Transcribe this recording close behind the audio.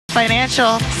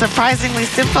Financial, surprisingly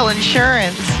simple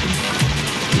insurance.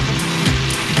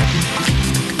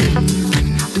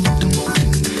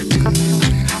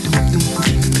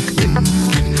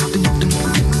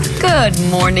 Good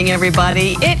morning,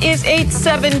 everybody. It is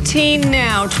 8:17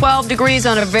 now, 12 degrees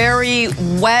on a very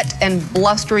wet and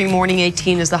blustery morning.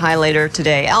 18 is the high later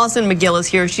today. Allison McGill is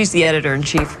here. She's the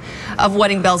editor-in-chief of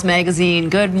Wedding Bells magazine.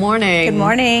 Good morning. Good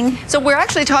morning. So we're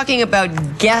actually talking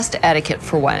about guest etiquette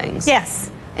for weddings. Yes.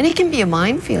 And it can be a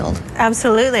minefield.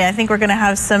 Absolutely. I think we're going to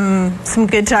have some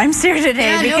good times here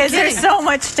today because there's so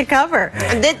much to cover.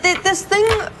 This thing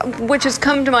which has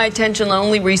come to my attention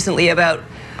only recently about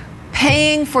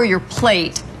paying for your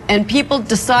plate and people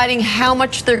deciding how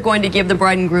much they're going to give the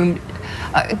bride and groom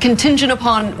contingent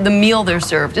upon the meal they're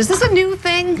served. Is this a new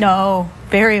thing? No.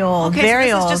 Very old, okay, very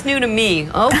so this old. is just new to me.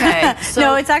 Okay. So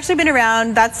no, it's actually been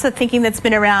around. That's the thinking that's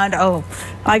been around,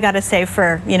 I got to say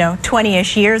for,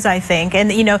 20-ish years, I think. And,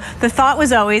 the thought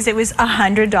was always it was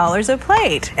 $100 a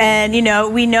plate. And,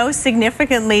 we know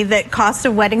significantly that cost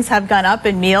of weddings have gone up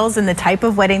in meals and the type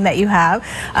of wedding that you have.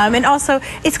 And also,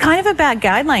 it's kind of a bad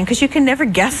guideline because you can never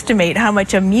guesstimate how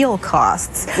much a meal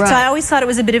costs. Right. So I always thought it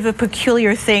was a bit of a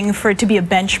peculiar thing for it to be a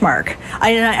benchmark.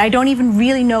 I don't even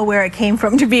really know where it came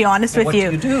from, to be honest with you.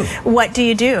 What do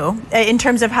you do in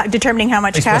terms of determining how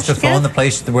much cash? You're supposed to phone the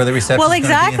place where the reception is going to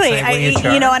be and say, what do you charge?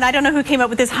 And I don't know who came up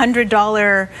with this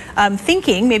 $100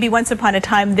 thinking. Maybe once upon a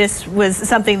time this was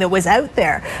something that was out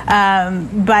there.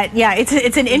 But yeah,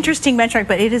 it's an interesting benchmark,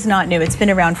 but it is not new. It's been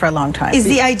around for a long time. Is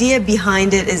the idea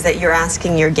behind it is that you're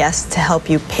asking your guests to help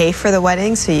you pay for the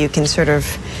wedding so you can sort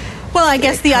of... Well, I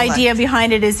guess the idea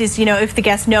behind it is if the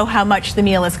guests know how much the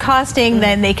meal is costing,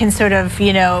 then they can sort of,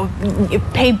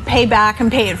 pay back and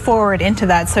pay it forward into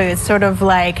that. So it's sort of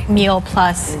like meal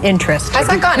plus interest. Has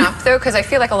that gone up, though? Because I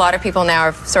feel like a lot of people now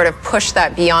have sort of pushed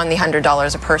that beyond the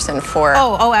 $100 a person for...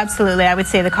 Oh, absolutely. I would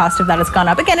say the cost of that has gone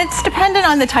up. Again, it's dependent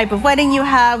on the type of wedding you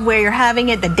have, where you're having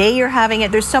it, the day you're having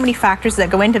it. There's so many factors that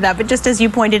go into that. But just as you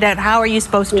pointed out, how are you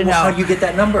supposed to know? How do you get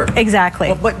that number? Exactly.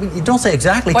 Well, but you don't say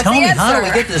exactly. What's Tell me, the how do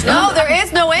we get this number? No, there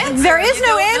is no answer. There is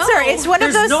no answer. It's one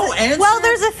of those. No answer? Well,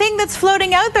 there's a thing that's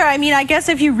floating out there. I mean, I guess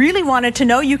if you really wanted to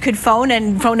know, you could phone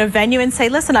a venue and say,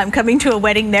 "Listen, I'm coming to a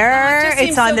wedding there.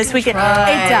 It's on this weekend."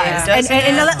 It does.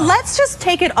 And let's just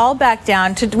take it all back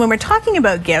down to when we're talking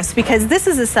about gifts, because this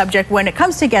is a subject when it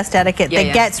comes to guest etiquette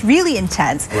that gets really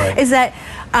intense. Right. Is that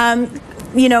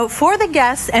for the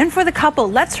guests and for the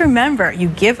couple, let's remember, you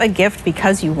give a gift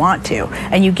because you want to,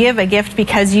 and you give a gift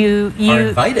because you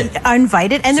are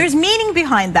invited, and there's meaning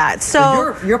behind that.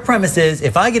 So your premise is,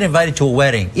 if I get invited to a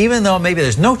wedding, even though maybe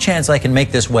there's no chance I can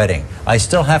make this wedding, I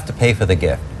still have to pay for the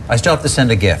gift. I still have to send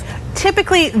a gift.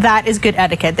 Typically, that is good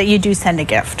etiquette, that you do send a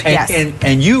gift.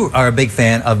 And you are a big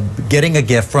fan of getting a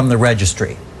gift from the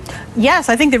registry. Yes,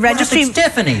 I think the registry... What if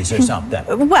it's Tiffany's or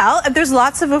something? Well, there's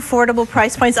lots of affordable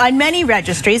price points on many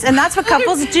registries, and that's what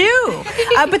couples do.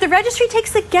 But the registry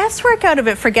takes the guesswork out of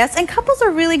it for guests, and couples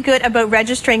are really good about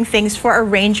registering things for a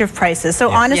range of prices.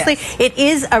 So honestly, it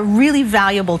is a really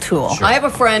valuable tool. Sure. I have a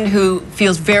friend who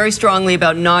feels very strongly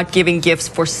about not giving gifts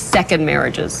for second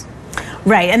marriages.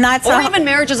 Right, and that's... Or even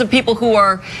marriages of people who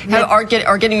are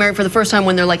getting married for the first time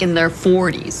when they're like in their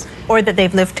 40s. Or that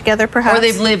they've lived together, perhaps. Or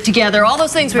they've lived together. All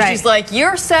those things where she's like,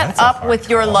 you're set up with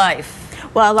your life.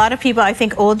 Well, a lot of people, I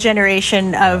think, old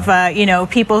generation of,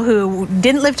 people who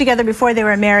didn't live together before they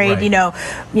were married,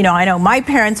 I know my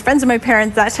parents, friends of my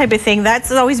parents, that type of thing,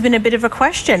 that's always been a bit of a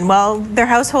question. Well, their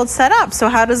household's set up, so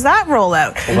how does that roll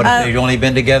out? Well, what if they've only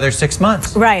been together 6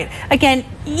 months? Right. Again,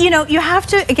 you have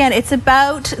to, it's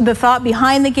about the thought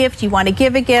behind the gift. You want to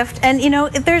give a gift, and,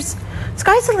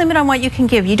 sky's the limit on what you can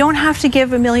give. You don't have to give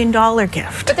 $1 million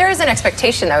gift. But there is an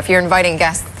expectation, though, if you're inviting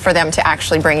guests, for them to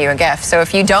actually bring you a gift. So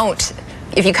if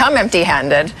you come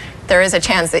empty-handed, there is a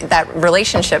chance that that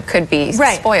relationship could be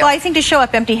spoiled. Well, I think to show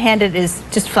up empty-handed is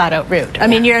just flat-out rude. I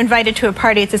mean, you're invited to a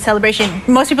party, it's a celebration.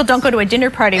 Most people don't go to a dinner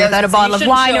party without a bottle of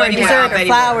wine or a dessert or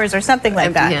flowers or something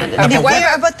like that. Okay,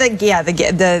 what about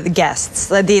the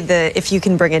guests? If you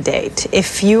can bring a date.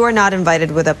 If you are not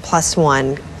invited with a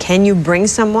 +1, can you bring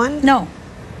someone? No.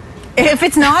 If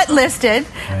it's not listed,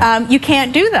 you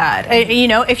can't do that.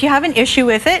 If you have an issue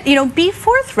with it, be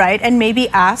forthright and maybe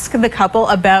ask the couple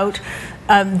about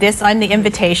this on the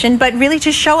invitation, but really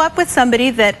to show up with somebody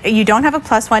that you don't have a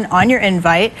 +1 on your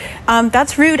invite,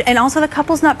 that's rude, and also the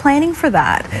couple's not planning for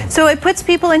that. So it puts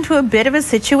people into a bit of a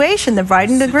situation, the bride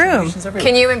and the groom.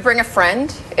 Can you bring a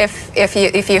friend if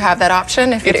you have that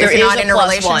option? If you're not in a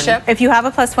relationship? If you have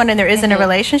a +1 and there isn't a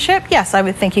relationship, yes, I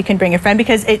would think you can bring a friend,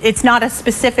 because it's not a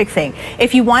specific thing.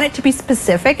 If you want it to be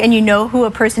specific and you know who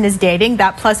a person is dating,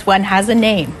 that +1 has a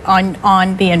name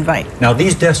on the invite. Now,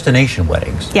 these destination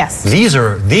weddings, yes, these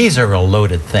are a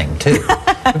loaded thing too.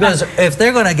 Because if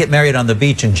they're going to get married on the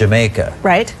beach in Jamaica,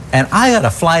 right, and I got to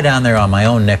fly down there on my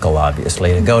own nickel,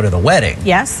 obviously, to go to the wedding,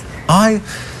 yes, I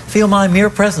feel my mere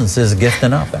presence is a gift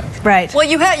enough. Actually. Right. Well,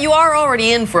 you are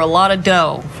already in for a lot of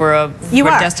dough for a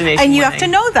destination and you wedding. have to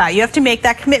know that. You have to make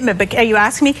that commitment. But are you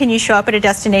asking me, can you show up at a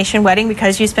destination wedding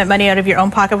because you spent money out of your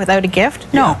own pocket without a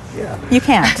gift? No, you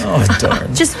can't. Oh,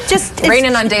 darn. Just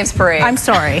raining on Dave's parade. I'm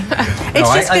sorry.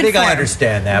 I think I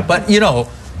understand that, but you know,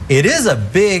 it is a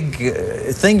big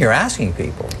thing you're asking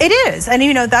people. It is, and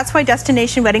you know, that's why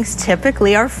destination weddings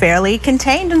typically are fairly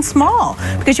contained and small,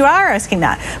 because you are asking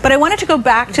that. But I wanted to go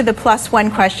back to the +1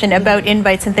 question about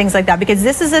invites and things like that, because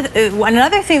this is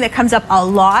another thing that comes up a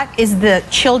lot is the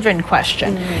children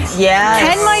question.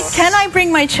 Yes. Can I bring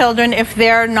my children if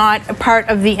they're not a part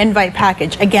of the invite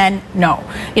package? Again, no.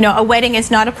 You know, a wedding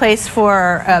is not a place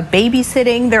for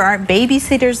babysitting. There aren't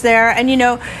babysitters there, and you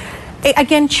know,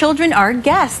 again, children are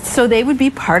guests, so they would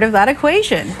be part of that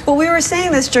equation. Well, we were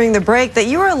saying this during the break, that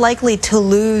you are likely to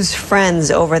lose friends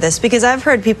over this, because I've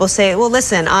heard people say, well,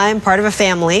 listen, I'm part of a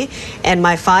family, and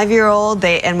my 5-year-old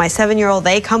and my 7-year-old,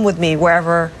 they come with me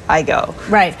wherever I go.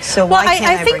 Right. So well, why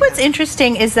can't I think what's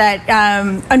interesting is that,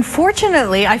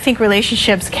 unfortunately, I think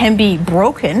relationships can be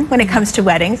broken when it comes to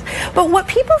weddings. But what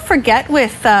people forget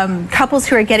with couples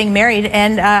who are getting married,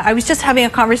 and I was just having a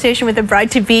conversation with a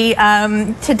bride-to-be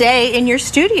today in your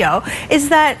studio, is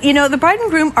that, you know, the bride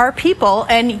and groom are people,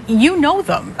 and you know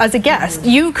them as a guest.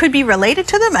 You could be related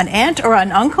to them, an aunt or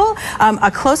an uncle,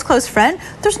 a close friend.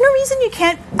 There's no reason you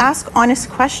can't ask honest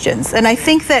questions. And I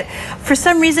think that for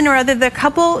some reason or other, the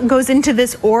couple goes into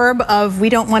this orb of, we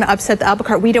don't want to upset the apple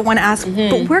cart, we don't want to ask,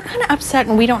 but we're kind of upset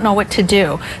and we don't know what to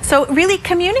do. So really,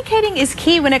 communicating is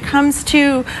key when it comes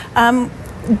to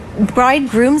bride,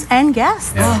 grooms, and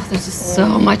guests. Oh, there's just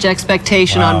so much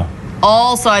expectation on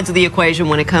all sides of the equation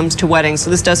when it comes to weddings,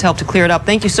 so this does help to clear it up.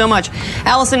 Thank you so much.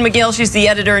 Allison McGill, she's the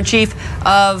editor-in-chief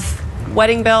of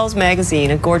Wedding Bells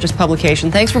Magazine, a gorgeous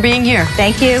publication. Thanks for being here.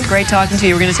 Thank you. Great talking to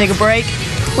you. We're going to take a break.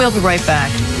 We'll be right back.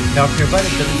 Now, if you're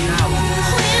invited to the shower.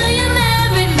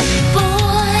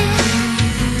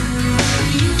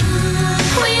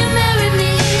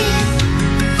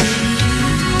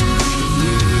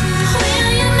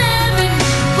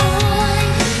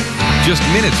 Just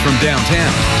minutes from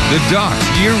downtown, the Docks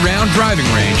year-round driving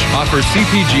range offers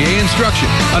CPGA instruction,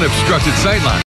 unobstructed sightlines.